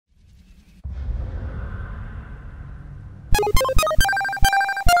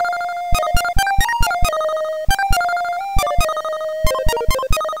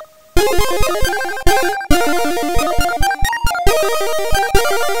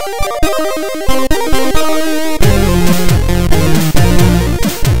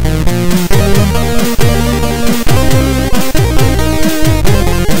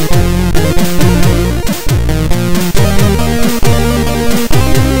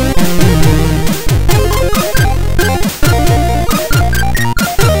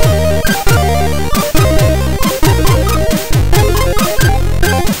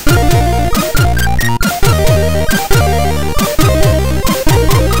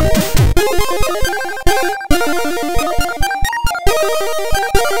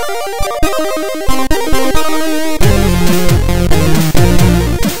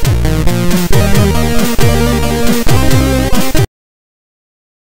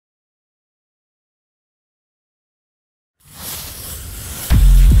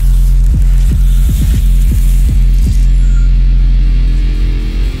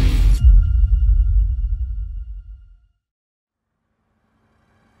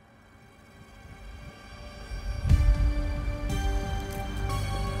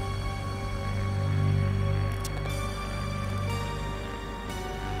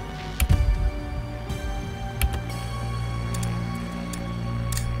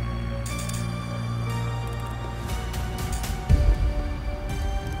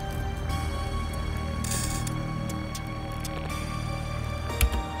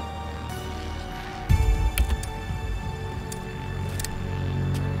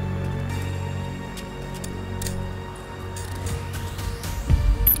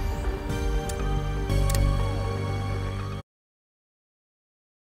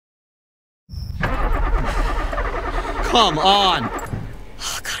Come on!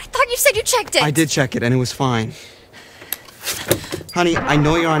 Oh, God, I thought you said you checked it! I did check it, and it was fine. Honey, I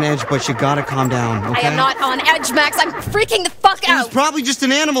know you're on edge, but you gotta calm down, okay? I am not on edge, Max. I'm freaking the fuck out! It was probably just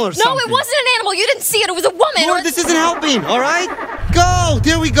an animal or something. No, it wasn't an animal. You didn't see it. It was a woman. Lord, this isn't helping, all right? Go!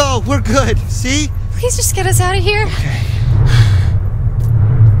 There we go. We're good. See? Please just get us out of here. Okay.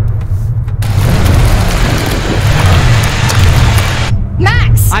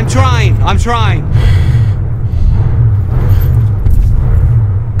 Max! I'm trying.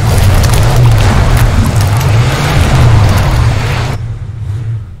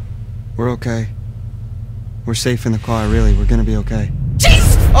 We're okay. We're safe in the car, really. We're gonna be okay.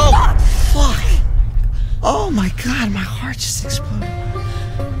 Jeez! Oh, fuck! Oh my God, my heart just exploded.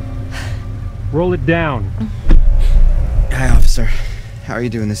 Roll it down. Hi, officer. How are you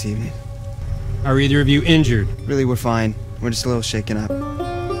doing this evening? Are either of you injured? Really, we're fine. We're just a little shaken up.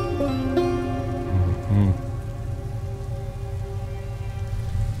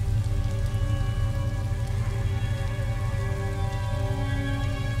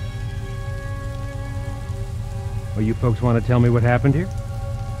 Well, you folks want to tell me what happened here?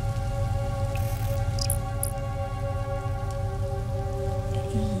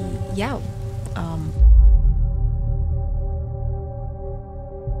 Yeah,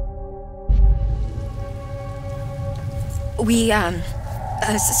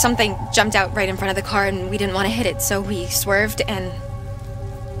 something jumped out right in front of the car and we didn't want to hit it, so we swerved and...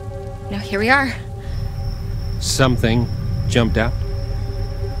 Now here we are. Something jumped out?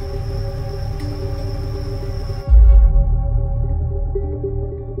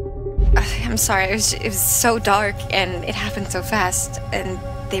 I'm sorry, it was so dark and it happened so fast and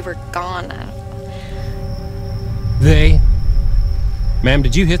they were gone. They? Ma'am,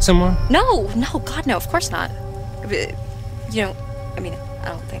 did you hit someone? No, God, no, of course not. You know, I mean, I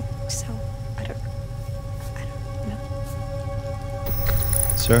don't think so. I don't know.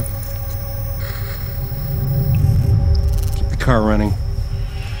 Sir? Keep the car running.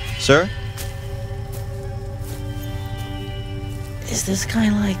 Sir? Is this guy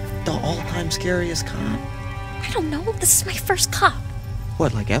like the all-time scariest cop? I don't know, this is my first cop.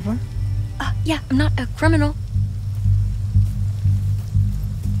 What, like ever? Yeah, I'm not a criminal.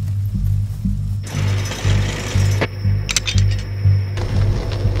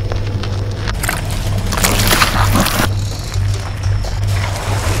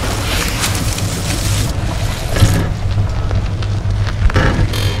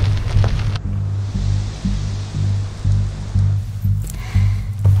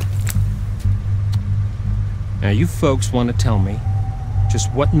 Now you folks want to tell me just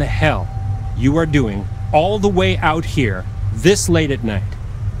what in the hell you are doing all the way out here this late at night.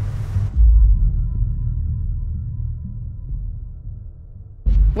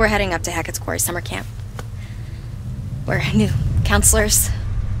 We're heading up to Hackett's Quarry summer camp. We're new counselors.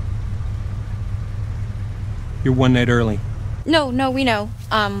 You're one night early. No, we know.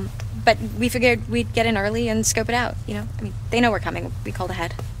 But we figured we'd get in early and scope it out, you know? I mean, they know we're coming. We called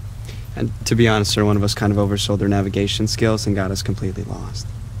ahead. And to be honest, sir, one of us kind of oversold their navigation skills and got us completely lost.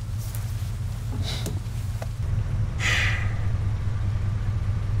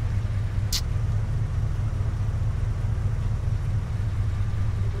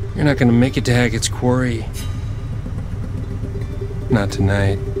 You're not gonna make it to Hackett's Quarry. Not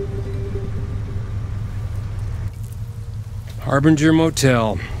tonight. Harbinger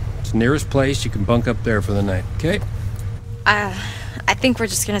Motel. It's the nearest place. You can bunk up there for the night, okay? I think we're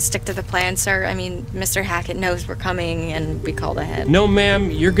just gonna stick to the plan, sir. I mean, Mr. Hackett knows we're coming and we called ahead. No,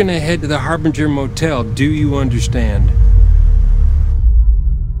 ma'am. You're gonna head to the Harbinger Motel. Do you understand?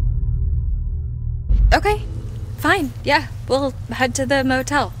 Okay. Fine. Yeah, we'll head to the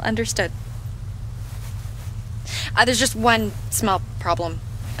motel. Understood. There's just one small problem.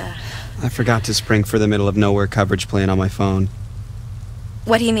 I forgot to spring for the middle of nowhere coverage plan on my phone.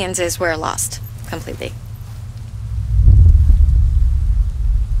 What he means is we're lost. Completely.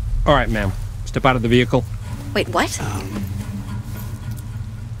 All right, ma'am. Step out of the vehicle. Wait, what?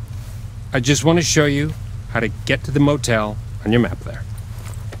 I just want to show you how to get to the motel on your map there.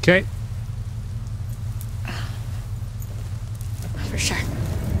 Okay? For sure.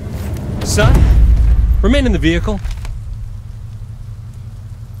 Son, remain in the vehicle.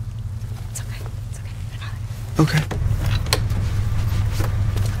 It's okay. It's okay. Okay.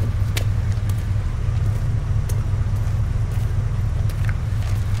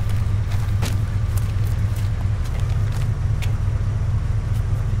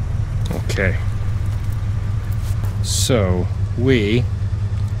 Okay. So, we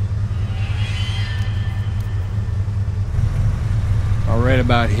are right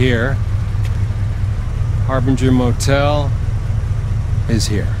about here. Harbinger Motel is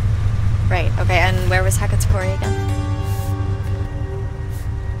here. Right, okay, and where was Hackett's Quarry again?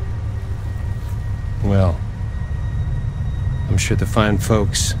 Well, I'm sure the fine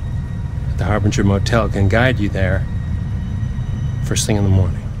folks at the Harbinger Motel can guide you there first thing in the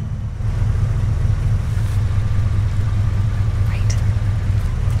morning. Right.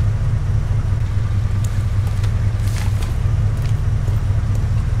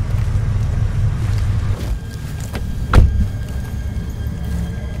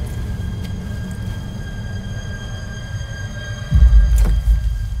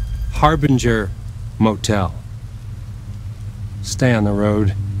 Harbinger Motel. Stay on the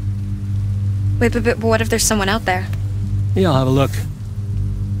road. Wait, but what if there's someone out there? Yeah, I'll have a look.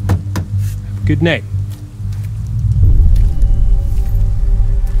 Have a good night.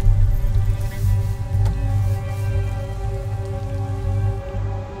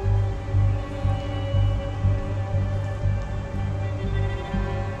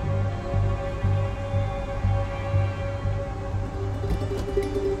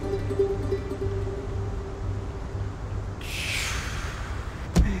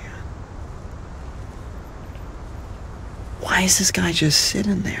 Why is this guy just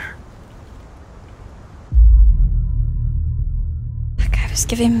sitting there? That guy was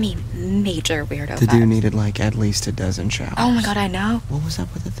giving me major weirdo The vibes. dude needed like at least a dozen showers. Oh my god, I know. What was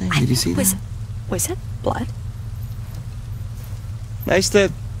up with the thing? Did you see that? Was it blood? Nice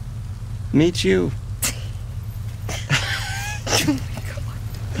to meet you.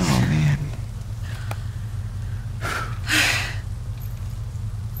 Oh man.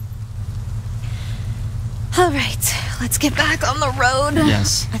 Alright, let's get back on the road.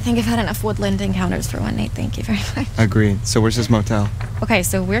 Yes. I think I've had enough woodland encounters for one night, thank you very much. Agreed. So where's this motel? Okay,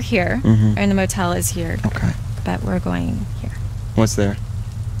 so we're here, Mhm. and the motel is here, Okay. but we're going here. What's there?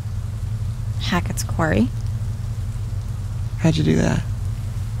 Hackett's Quarry. How'd you do that?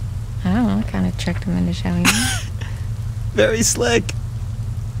 I don't know, I kind of tricked him into showing me. Very slick.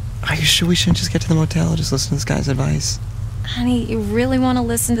 Are you sure we shouldn't just get to the motel and just listen to this guy's advice? Honey, you really want to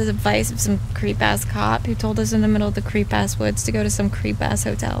listen to the advice of some creep-ass cop who told us in the middle of the creep-ass woods to go to some creep-ass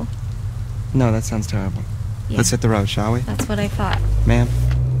hotel? No, that sounds terrible. Yeah. Let's hit the road, shall we? That's what I thought. Ma'am?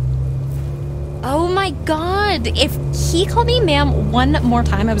 Oh my god! If he called me ma'am one more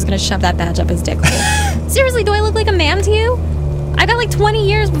time, I was gonna shove that badge up his dick hole. Seriously, do I look like a ma'am to you? I got like 20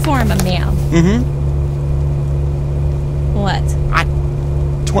 years before I'm a ma'am. Mm-hmm. What?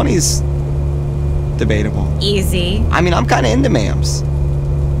 20's debatable. Easy. I mean, I'm kind of into ma'ams.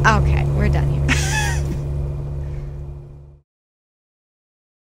 Okay, we're done here.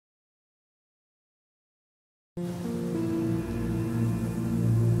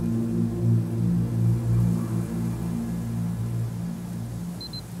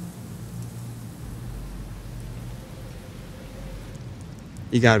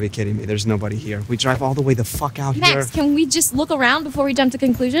 You gotta be kidding me. There's nobody here. We drive all the way the fuck out here. Max, can we just look around before we jump to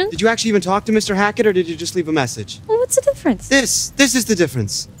conclusions? Did you actually even talk to Mr. Hackett, or did you just leave a message? Well, what's the difference? This is the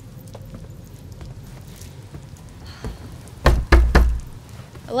difference.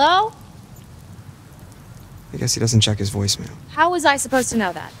 Hello? I guess he doesn't check his voicemail. How was I supposed to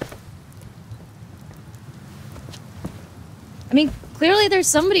know that? I mean, clearly there's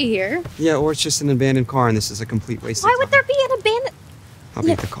somebody here. Yeah, or it's just an abandoned car and this is a complete waste of Why time. would there be an abandoned... I'll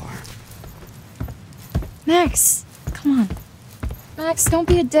get the car. Max, come on. Max, don't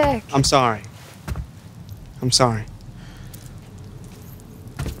be a dick. I'm sorry. I'm sorry.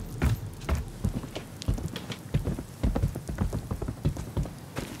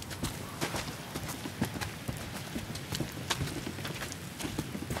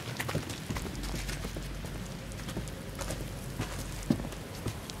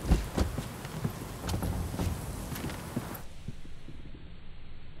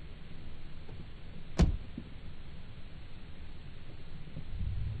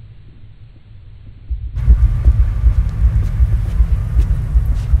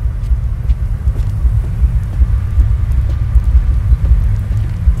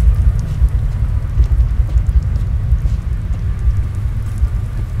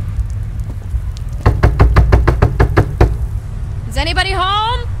 Is anybody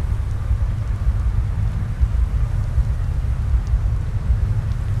home?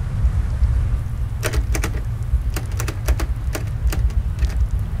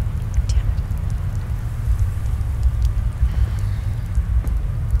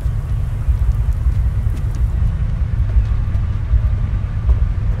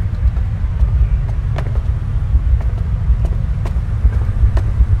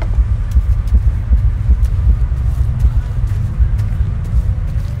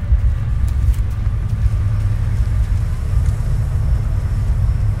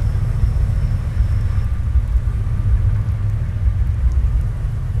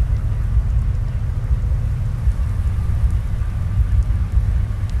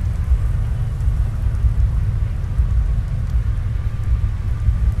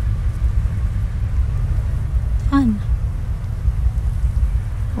 Fun.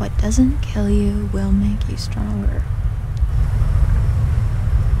 What doesn't kill you will make you stronger.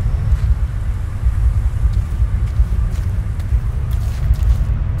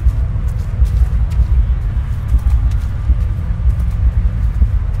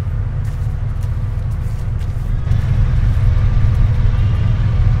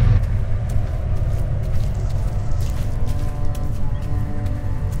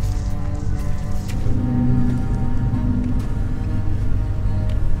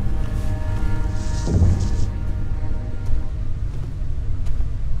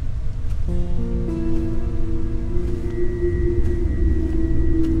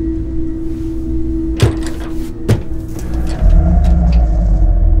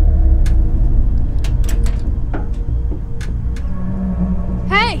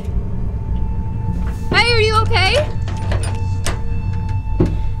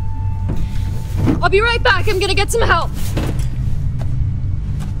 I'll be right back. I'm gonna get some help.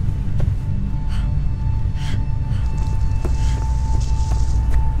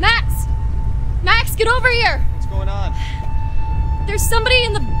 Max! Max, get over here! What's going on? There's somebody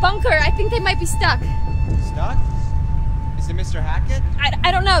in the bunker. I think they might be stuck. Stuck? Is it Mr. Hackett?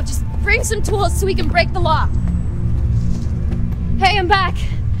 I don't know. Just bring some tools so we can break the lock. Hey, I'm back.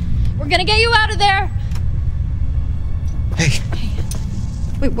 We're gonna get you out of there. Hey.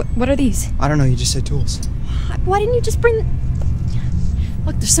 Wait, what are these? I don't know, you just said tools. Why didn't you just bring...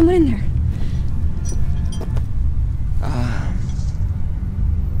 Look, there's someone in there.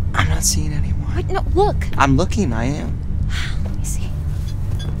 I'm not seeing anyone. Wait, no, look. I'm looking, I am. Let me see.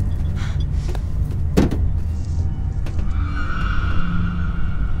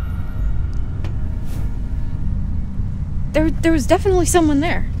 There was definitely someone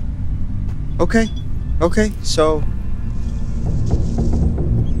there. Okay, so...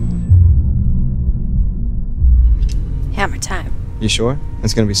 Hammer time. You sure?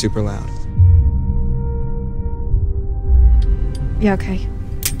 It's gonna be super loud. Yeah, okay.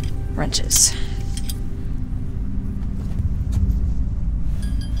 Wrenches.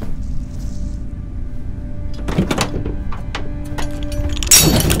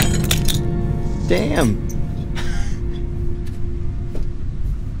 Damn.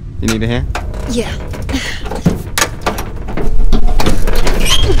 You need a hand? Yeah.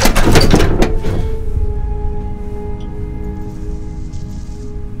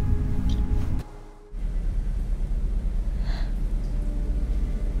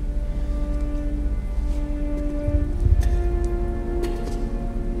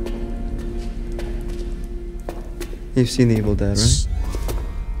 You've seen The Evil Dead, right?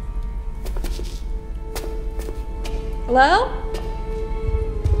 Hello?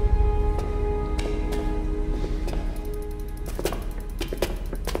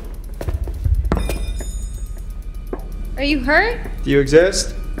 Are you hurt? Do you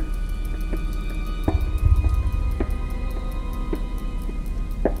exist?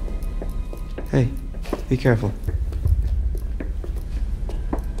 Hey, be careful.